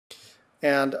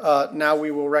And now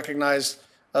we will recognize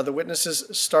the witnesses,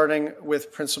 starting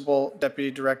with Principal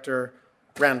Deputy Director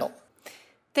Randall.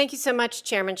 Thank you so much,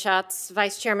 Chairman Schatz,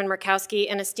 Vice Chairman Murkowski,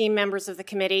 and esteemed members of the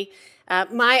committee.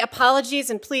 My apologies,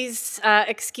 and please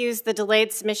excuse the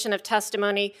delayed submission of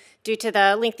testimony due to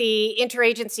the lengthy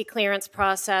interagency clearance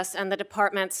process and the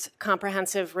department's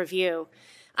comprehensive review.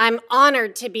 I'm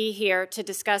honored to be here to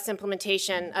discuss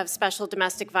implementation of special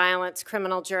domestic violence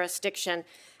criminal jurisdiction,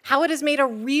 how it has made a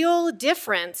real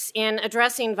difference in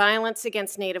addressing violence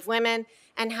against Native women,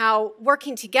 and how,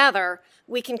 working together,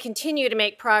 we can continue to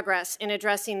make progress in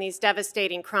addressing these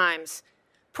devastating crimes.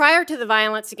 Prior to the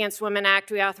Violence Against Women Act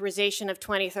Reauthorization of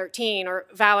 2013, or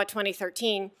VAWA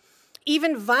 2013,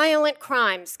 even violent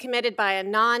crimes committed by a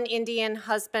non-Indian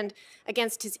husband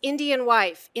against his Indian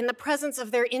wife in the presence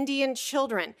of their Indian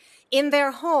children in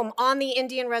their home on the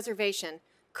Indian reservation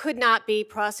could not be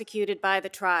prosecuted by the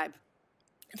tribe.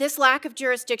 This lack of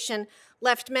jurisdiction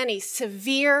left many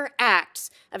severe acts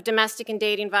of domestic and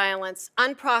dating violence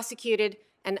unprosecuted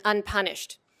and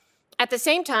unpunished. At the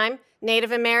same time,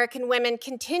 Native American women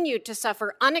continued to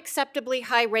suffer unacceptably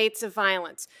high rates of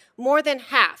violence. More than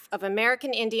half of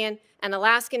American Indian and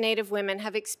Alaska Native women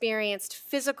have experienced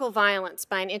physical violence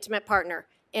by an intimate partner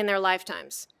in their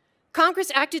lifetimes.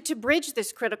 Congress acted to bridge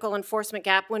this critical enforcement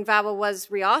gap when VAWA was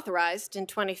reauthorized in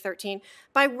 2013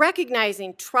 by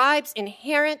recognizing tribes'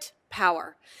 inherent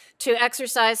power to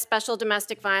exercise special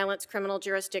domestic violence criminal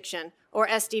jurisdiction, or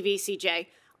SDVCJ,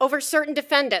 over certain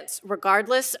defendants,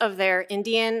 regardless of their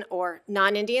Indian or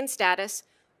non-Indian status,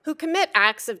 who commit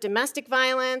acts of domestic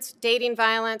violence, dating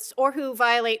violence, or who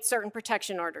violate certain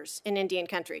protection orders in Indian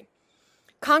country.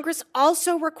 Congress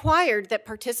also required that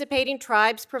participating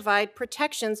tribes provide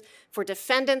protections for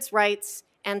defendants' rights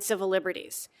and civil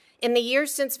liberties. In the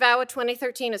years since VAWA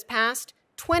 2013 has passed,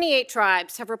 28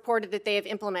 tribes have reported that they have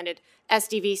implemented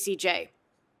SDVCJ.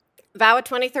 VAWA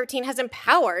 2013 has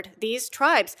empowered these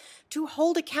tribes to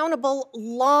hold accountable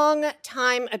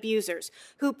long-time abusers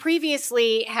who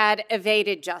previously had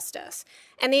evaded justice.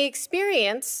 And the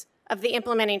experience of the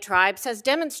implementing tribes has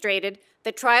demonstrated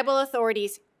that tribal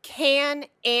authorities can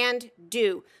and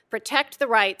do protect the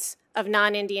rights of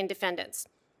non-Indian defendants.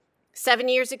 7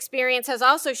 years' experience has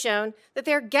also shown that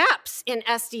there are gaps in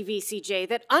SDVCJ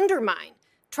that undermine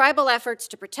tribal efforts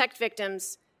to protect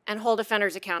victims and hold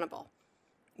offenders accountable.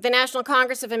 The National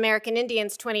Congress of American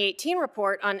Indians 2018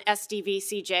 report on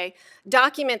SDVCJ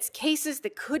documents cases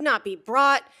that could not be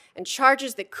brought and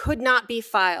charges that could not be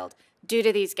filed due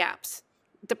to these gaps.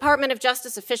 Department of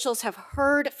Justice officials have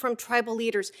heard from tribal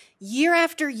leaders year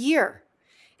after year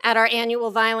at our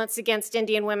annual Violence Against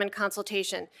Indian Women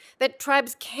consultation that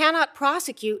tribes cannot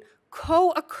prosecute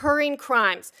co-occurring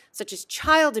crimes such as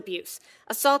child abuse,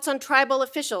 assaults on tribal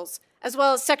officials, as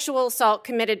well as sexual assault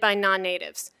committed by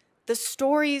non-natives. The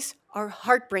stories are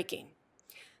heartbreaking.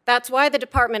 That's why the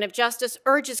Department of Justice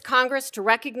urges Congress to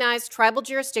recognize tribal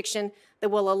jurisdiction that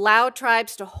will allow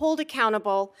tribes to hold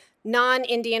accountable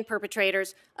non-Indian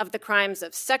perpetrators of the crimes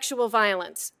of sexual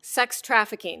violence, sex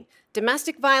trafficking,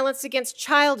 domestic violence against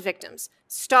child victims,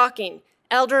 stalking,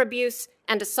 elder abuse,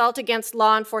 and assault against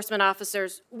law enforcement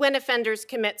officers when offenders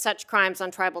commit such crimes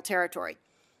on tribal territory.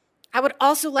 I would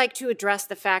also like to address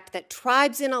the fact that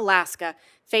tribes in Alaska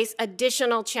face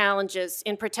additional challenges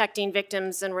in protecting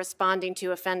victims and responding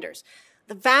to offenders.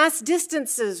 The vast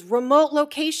distances, remote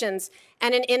locations,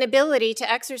 and an inability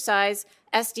to exercise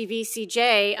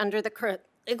SDVCJ under the current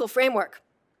legal framework.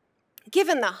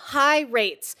 Given the high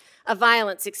rates of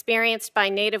violence experienced by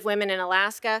Native women in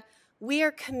Alaska, we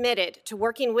are committed to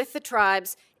working with the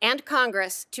tribes and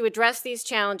Congress to address these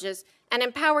challenges and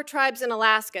empower tribes in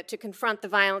Alaska to confront the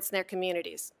violence in their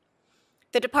communities.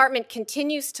 The department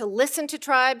continues to listen to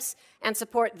tribes and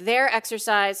support their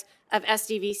exercise of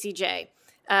SDVCJ.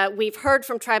 We've heard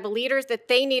from tribal leaders that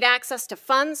they need access to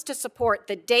funds to support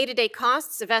the day-to-day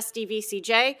costs of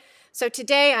SDVCJ. So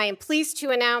today I am pleased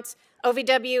to announce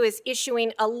OVW is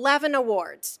issuing 11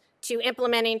 awards to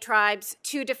implementing tribes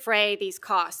to defray these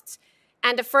costs.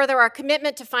 And to further our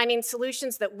commitment to finding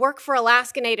solutions that work for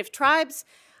Alaska Native tribes,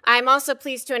 I'm also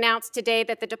pleased to announce today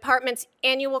that the department's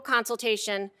annual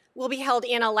consultation will be held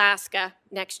in Alaska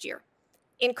next year.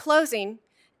 In closing,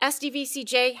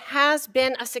 SDVCJ has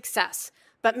been a success,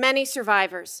 but many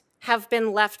survivors have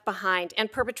been left behind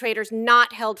and perpetrators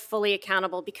not held fully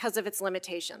accountable because of its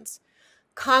limitations.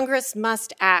 Congress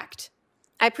must act.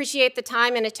 I appreciate the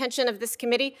time and attention of this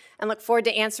committee and look forward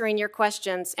to answering your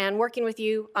questions and working with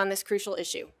you on this crucial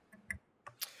issue.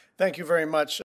 Thank you very much.